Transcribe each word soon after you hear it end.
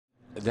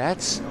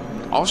That's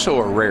also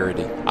a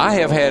rarity. I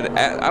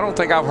don't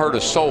think I've heard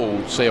a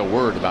soul say a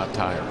word about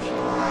tires.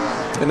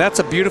 And that's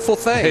a beautiful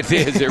thing. It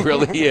is. It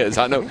really is.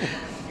 I know.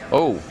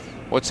 Oh,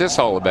 what's this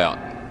all about?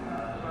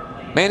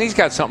 Man, he's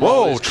got something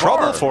on his car.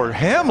 Trouble for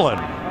Hamlin.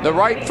 The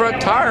right front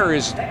tire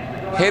is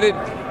headed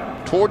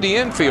toward the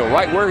infield,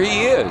 right where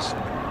he is.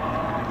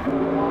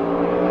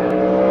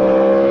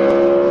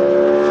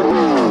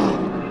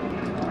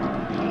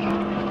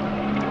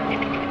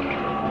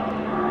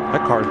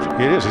 That car,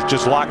 it is. It's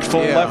just locked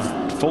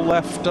full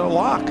left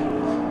lock.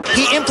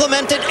 He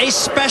implemented a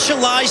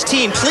specialized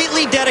team,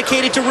 completely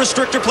dedicated to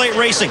restrictor plate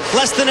racing.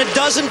 Less than a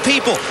dozen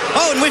people.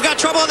 Oh, and we've got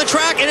trouble on the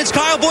track, and it's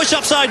Kyle Busch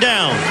upside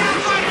down.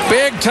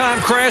 Big time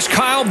crash.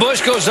 Kyle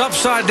Busch goes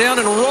upside down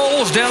and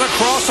rolls down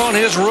across on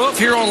his roof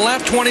here on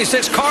lap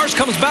 26. Cars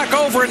comes back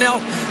over, and now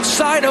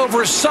side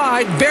over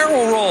side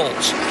barrel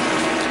rolls.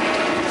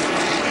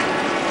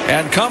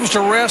 And comes to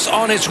rest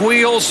on its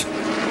wheels.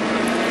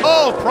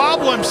 Oh,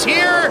 problems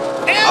here.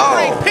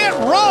 Every pit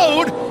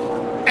road,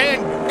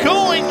 and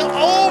going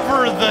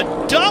over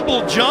the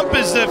double jump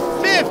is the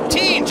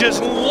 15,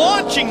 just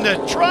launching the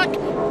truck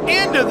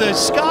into the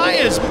sky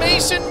is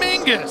Mason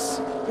Mingus.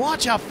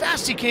 Watch how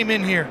fast he came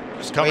in here.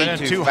 Just coming in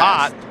too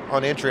hot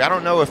on entry. I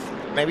don't know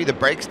if maybe the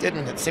brakes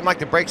didn't. It seemed like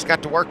the brakes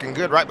got to working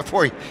good right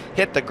before he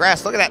hit the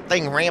grass. Look at that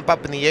thing ramp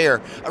up in the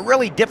air. A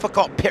really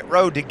difficult pit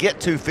road to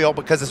get to, Phil,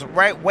 because it's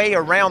right way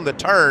around the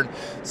turn.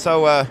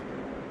 So,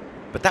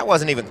 but that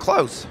wasn't even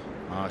close.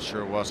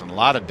 Sure wasn't. A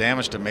lot of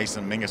damage to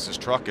Mason Mingus'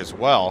 truck as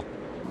well.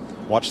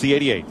 Watch the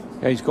 88.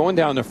 Yeah, he's going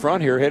down the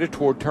front here, headed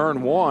toward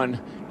turn 1.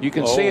 You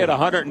can see at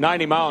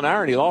 190 mile an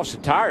hour, and he lost a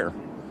tire.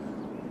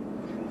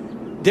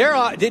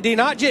 Did he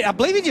not? I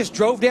believe he just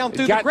drove down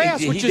through the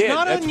grass, which is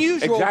not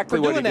unusual for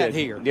doing that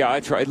here. Yeah,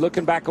 that's right.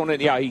 Looking back on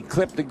it, yeah, he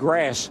clipped the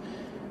grass,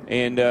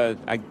 and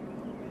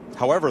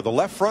However, the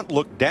left front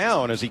looked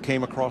down as he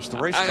came across the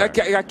racetrack.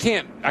 I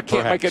can't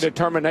make a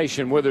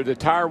determination whether the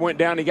tire went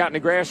down, he got in the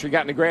grass, or he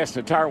got in the grass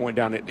and the tire went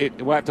down.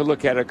 We'll have to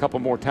look at it a couple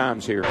more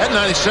times here. That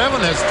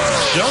 97 has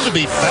shown to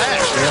be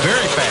fast,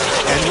 very fast.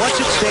 And what's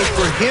at stake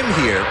for him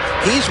here?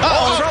 He's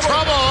trouble.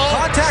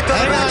 Contact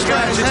on the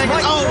backstretch. It's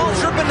Mike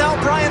Waltrip and now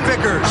Brian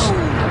Vickers.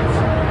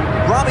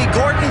 Robbie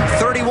Gordon,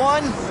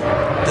 31.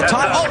 The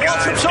time.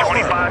 Waltrip's over.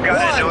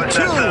 1,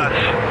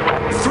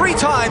 2. 3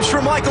 times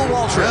for Michael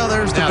Waltrip. Well,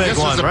 there's the big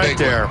one right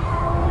there.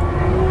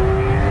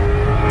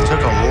 Took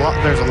a lot.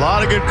 There's a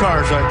lot of good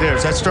cars right there.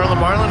 Is that Sterling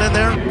Marlin in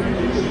there?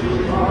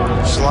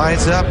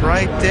 Slides up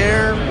right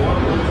there.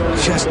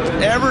 Just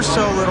ever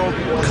so little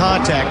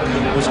contact,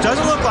 which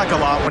doesn't look like a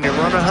lot when you're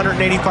running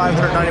 185,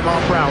 190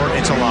 mile per hour.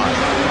 It's a lot.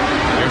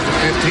 There's the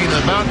 15.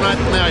 The mountain right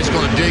now, he's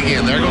going to dig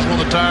in. There goes one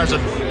of the tires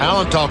that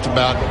Alan talked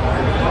about.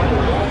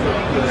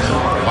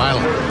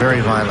 Violent, very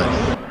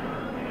violent.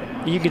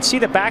 You can see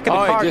the back of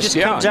the car just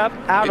comes up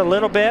out a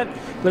little bit.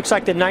 Looks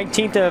like the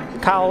 19th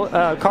of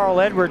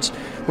Carl Edwards.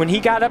 When he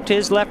got up to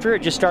his left rear,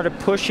 it just started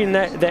pushing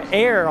the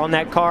air on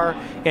that car,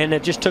 and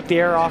it just took the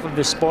air off of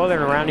his spoiler,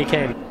 and around he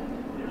came.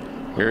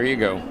 Here you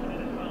go.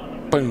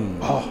 Boom.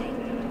 Oh.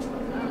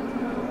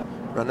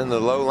 Running the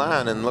low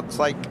line and looks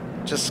like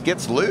just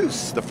gets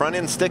loose. The front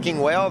end sticking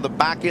well, the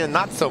back end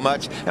not so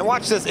much. And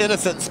watch this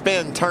innocent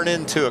spin turn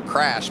into a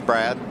crash,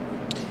 Brad.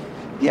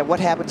 Yeah,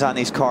 what happens on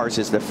these cars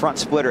is the front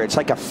splitter, it's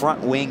like a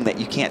front wing that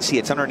you can't see.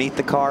 It's underneath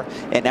the car,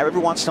 and every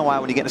once in a while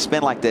when you get in a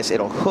spin like this,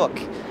 it'll hook.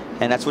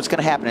 And that's what's going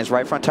to happen. His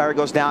right front tire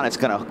goes down, it's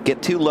going to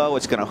get too low,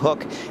 it's going to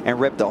hook and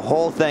rip the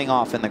whole thing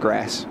off in the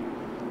grass.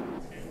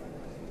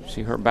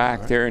 See her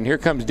back there, and here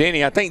comes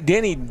Denny. I think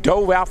Denny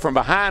dove out from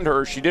behind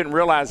her. She didn't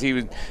realize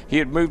he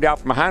had moved out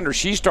from behind her.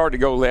 She started to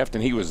go left,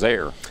 and he was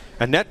there.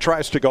 Annette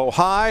tries to go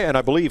high, and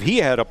I believe he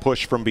had a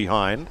push from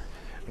behind.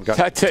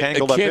 Got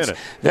tangled up in it.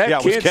 Yeah,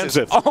 it was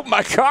Kenseth. Oh,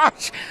 my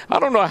gosh. I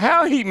don't know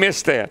how he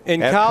missed that.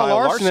 And Kyle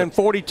Larson in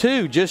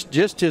 42,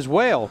 just as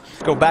well.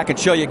 Go back and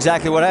show you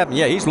exactly what happened.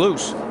 Yeah, he's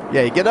loose.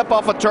 Yeah, you get up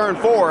off of turn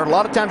 4. A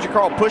lot of times you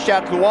call push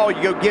out to the wall.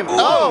 You go give.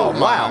 Oh,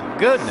 wow.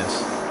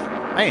 Goodness.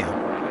 Man.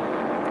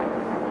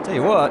 Tell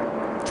you what,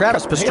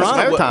 Travis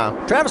Pastrana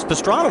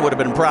would have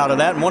been proud of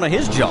that in one of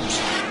his jumps.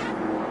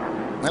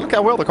 And look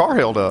how well the car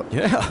held up.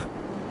 Yeah.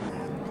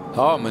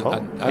 Oh,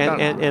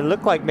 and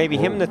looked like maybe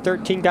him and the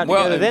 13 got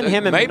together. Then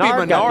him and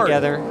Menard got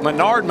together.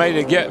 Menard may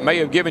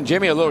have given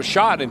Jimmy a little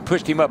shot and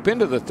pushed him up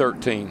into the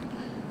 13.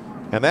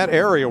 And that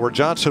area where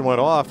Johnson went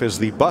off is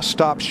the bus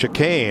stop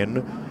chicane.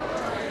 You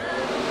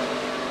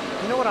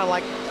know what I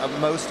like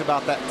most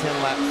about that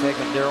 10-lap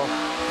segment, Daryl?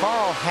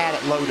 Carl had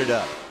it loaded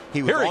up.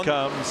 Here he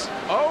comes.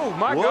 Oh,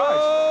 my gosh.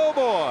 Oh,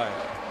 boy.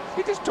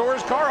 He just tore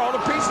his car all to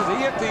pieces. He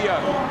hit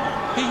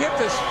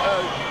this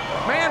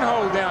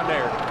manhole down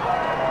there.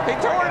 He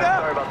tore it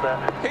up. Sorry about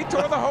that. He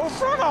tore the whole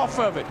front off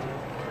of it.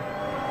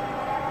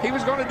 He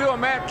was going to do a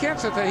Matt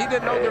Kenseth, and he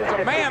didn't know there was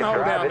a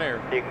manhole down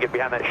there. You can get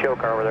behind that show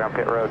car over there on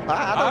pit road.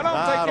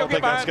 I don't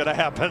think that's going to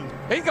happen.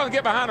 He's going to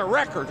get behind a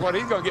record, what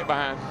he's going to get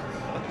behind.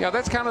 Yeah,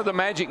 that's kind of the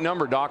magic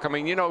number, Doc. I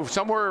mean, you know,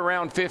 somewhere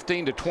around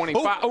 15 to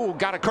 25. Oh,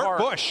 got a car.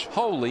 Kurt Busch.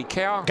 Holy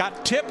cow.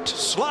 Got tipped,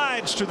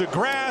 slides to the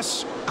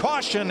grass.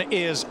 Caution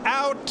is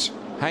out.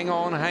 Hang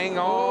on, hang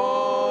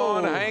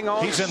on, hang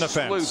on. He's in the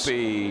fence.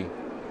 Sloopy.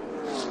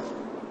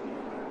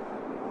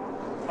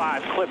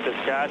 5, clip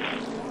this, guys.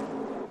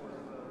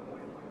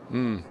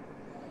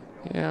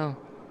 Yeah.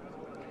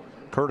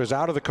 Kurt is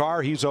out of the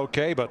car. He's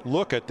okay, but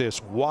look at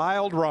this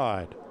wild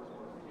ride.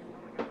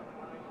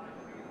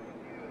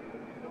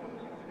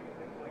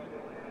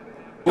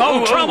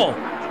 Oh, trouble.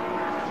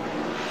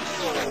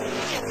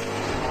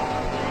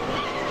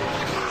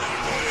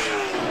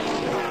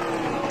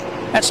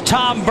 That's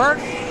Tom Burke,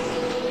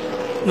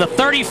 the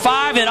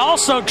 35, and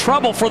also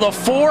trouble for the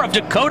 4 of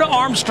Dakota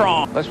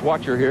Armstrong. Let's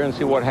watch her here and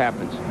see what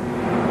happens.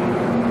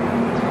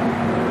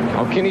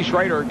 Oh, Kenny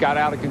Schrader got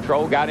out of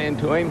control, got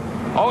into him.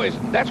 Oh,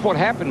 that's what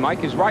happened, Mike.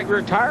 His right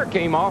rear tire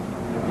came off.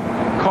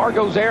 Car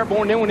goes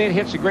airborne, then when it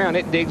hits the ground,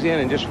 it digs in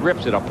and just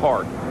rips it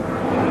apart.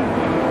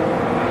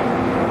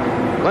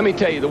 Let me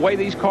tell you, the way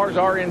these cars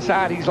are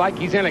inside, he's like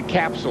he's in a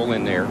capsule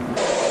in there.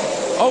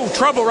 Oh,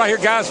 trouble right here,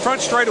 guys. Front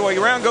straightaway.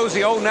 Around goes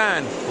the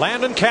 09.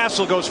 Landon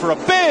Castle goes for a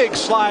big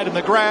slide in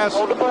the grass.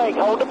 Hold the brake,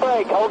 hold the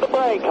brake, hold the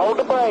brake, hold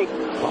the brake.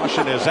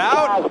 Caution is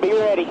out. Guys, be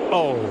ready.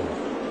 Oh.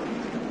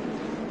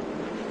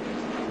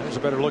 There's a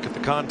better look at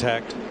the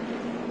contact.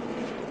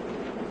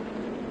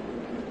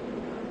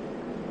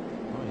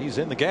 Well, he's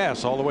in the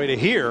gas all the way to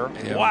here.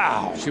 Yeah.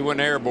 Wow. She went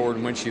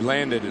airborne when she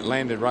landed. It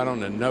landed right on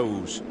the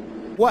nose.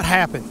 What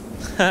happened?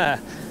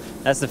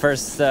 That's the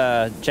first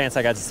chance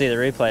I got to see the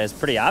replay. It's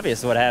pretty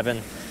obvious what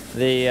happened.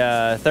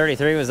 The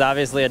 33 was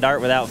obviously a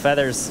dart without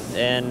feathers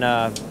and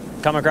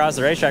come across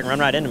the racetrack and run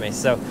right into me.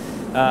 So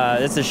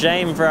it's a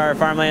shame for our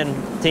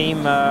farmland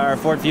team. Our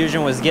Ford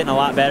Fusion was getting a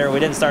lot better. We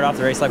didn't start off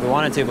the race like we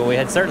wanted to, but we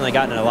had certainly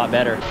gotten it a lot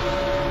better.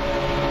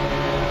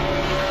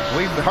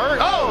 We've heard.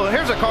 Oh,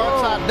 here's a car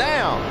upside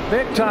down.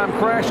 Big time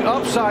crash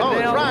upside down. Oh,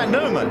 it's Ryan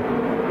Newman.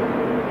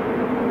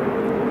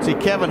 See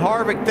Kevin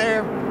Harvick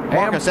there.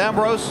 Marcus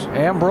Ambrose.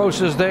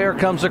 Ambrose is there,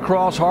 comes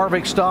across.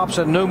 Harvick stops,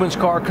 and Newman's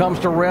car comes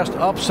to rest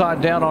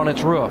upside down on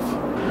its roof.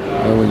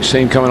 Well, we can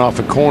see him coming off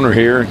a corner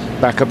here,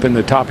 back up in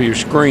the top of your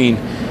screen.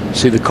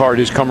 See the car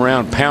just come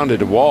around,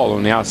 pounded the wall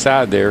on the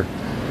outside there,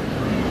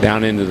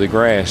 down into the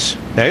grass.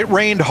 Now, it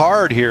rained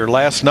hard here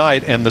last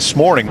night and this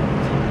morning.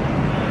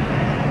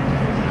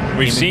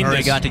 We've seen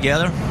this. Got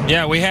together?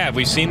 Yeah, we have.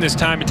 We've seen this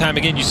time and time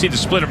again. You see the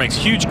splitter makes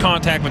huge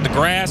contact with the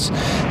grass.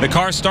 The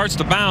car starts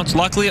to bounce.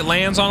 Luckily, it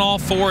lands on all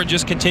four and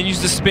just continues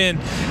to spin.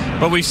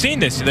 But we've seen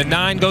this. The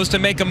 9 goes to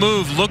make a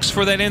move, looks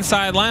for that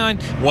inside line,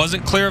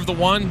 wasn't clear of the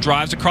 1,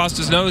 drives across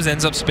his nose,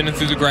 ends up spinning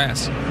through the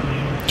grass.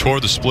 Tore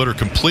the splitter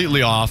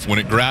completely off when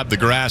it grabbed the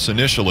grass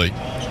initially.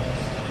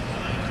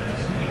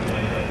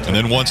 And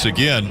then once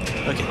again,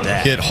 look at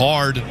that, hit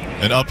hard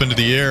and up into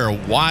the air. A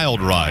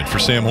wild ride for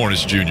Sam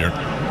Hornish Jr.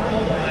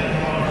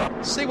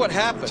 See what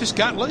happened. Just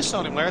got loose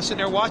on him, Larry. Sitting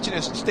there watching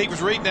as Steve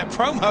was reading that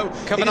promo.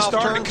 Coming off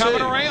turn 2. Coming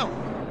around.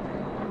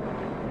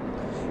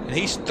 And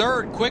he's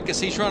third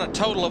quickest. He's run a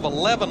total of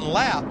 11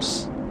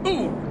 laps.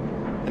 Ooh.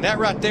 And that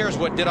right there is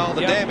what did all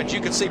the damage.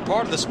 You can see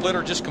part of the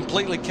splitter just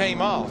completely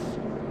came off.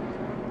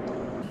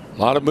 A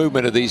lot of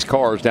movement of these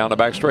cars down the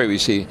back straight. We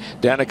see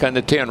Danica in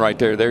the 10 right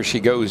there. There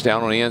she goes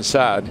down on the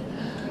inside.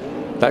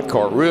 That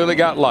car really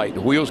got light.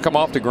 The wheels come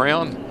off the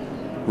ground.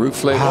 Roof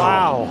flip.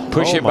 Wow.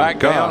 Push it back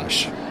down.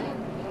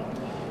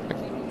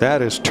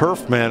 That is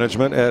turf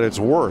management at its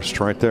worst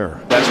right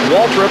there. That's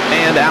Waltrip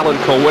and Alan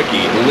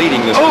Kowicki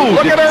leading this. Oh,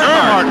 look at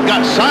Earnhardt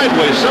got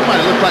sideways. Somebody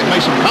looked like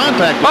made some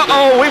contact.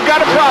 Uh-oh, we've got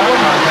a problem.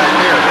 Contact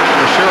here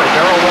for sure.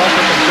 Darrell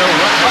Waltrip and Joe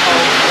Rutt.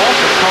 Uh-oh,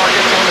 Waltrip car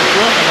gets on his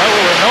roof and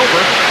over and over.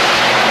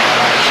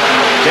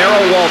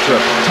 Darrell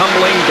Waltrip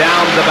tumbling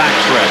down the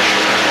backstretch.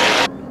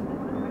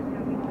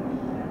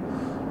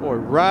 Boy,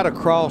 right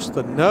across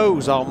the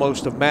nose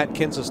almost of Matt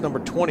Kenseth's number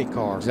 20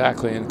 car.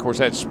 Exactly, and of course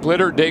that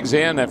splitter digs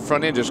in, that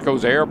front end just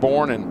goes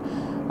airborne,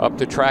 and up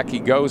the track he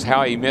goes.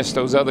 How he missed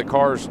those other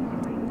cars,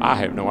 I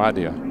have no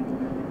idea.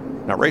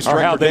 Now race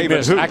director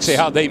David Hoots. Actually,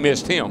 how they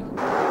missed him.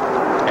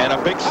 And a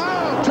big...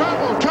 Oh,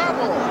 trouble.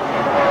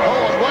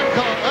 Oh, and one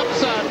car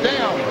upside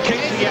down.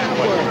 Casey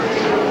Atwood.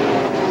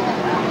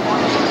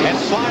 And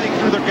sliding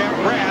through the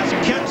grass,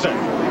 Kenseth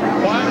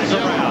winds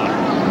around.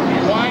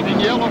 White and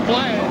yellow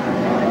flag.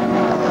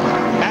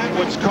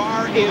 Atwood's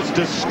car is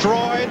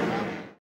destroyed.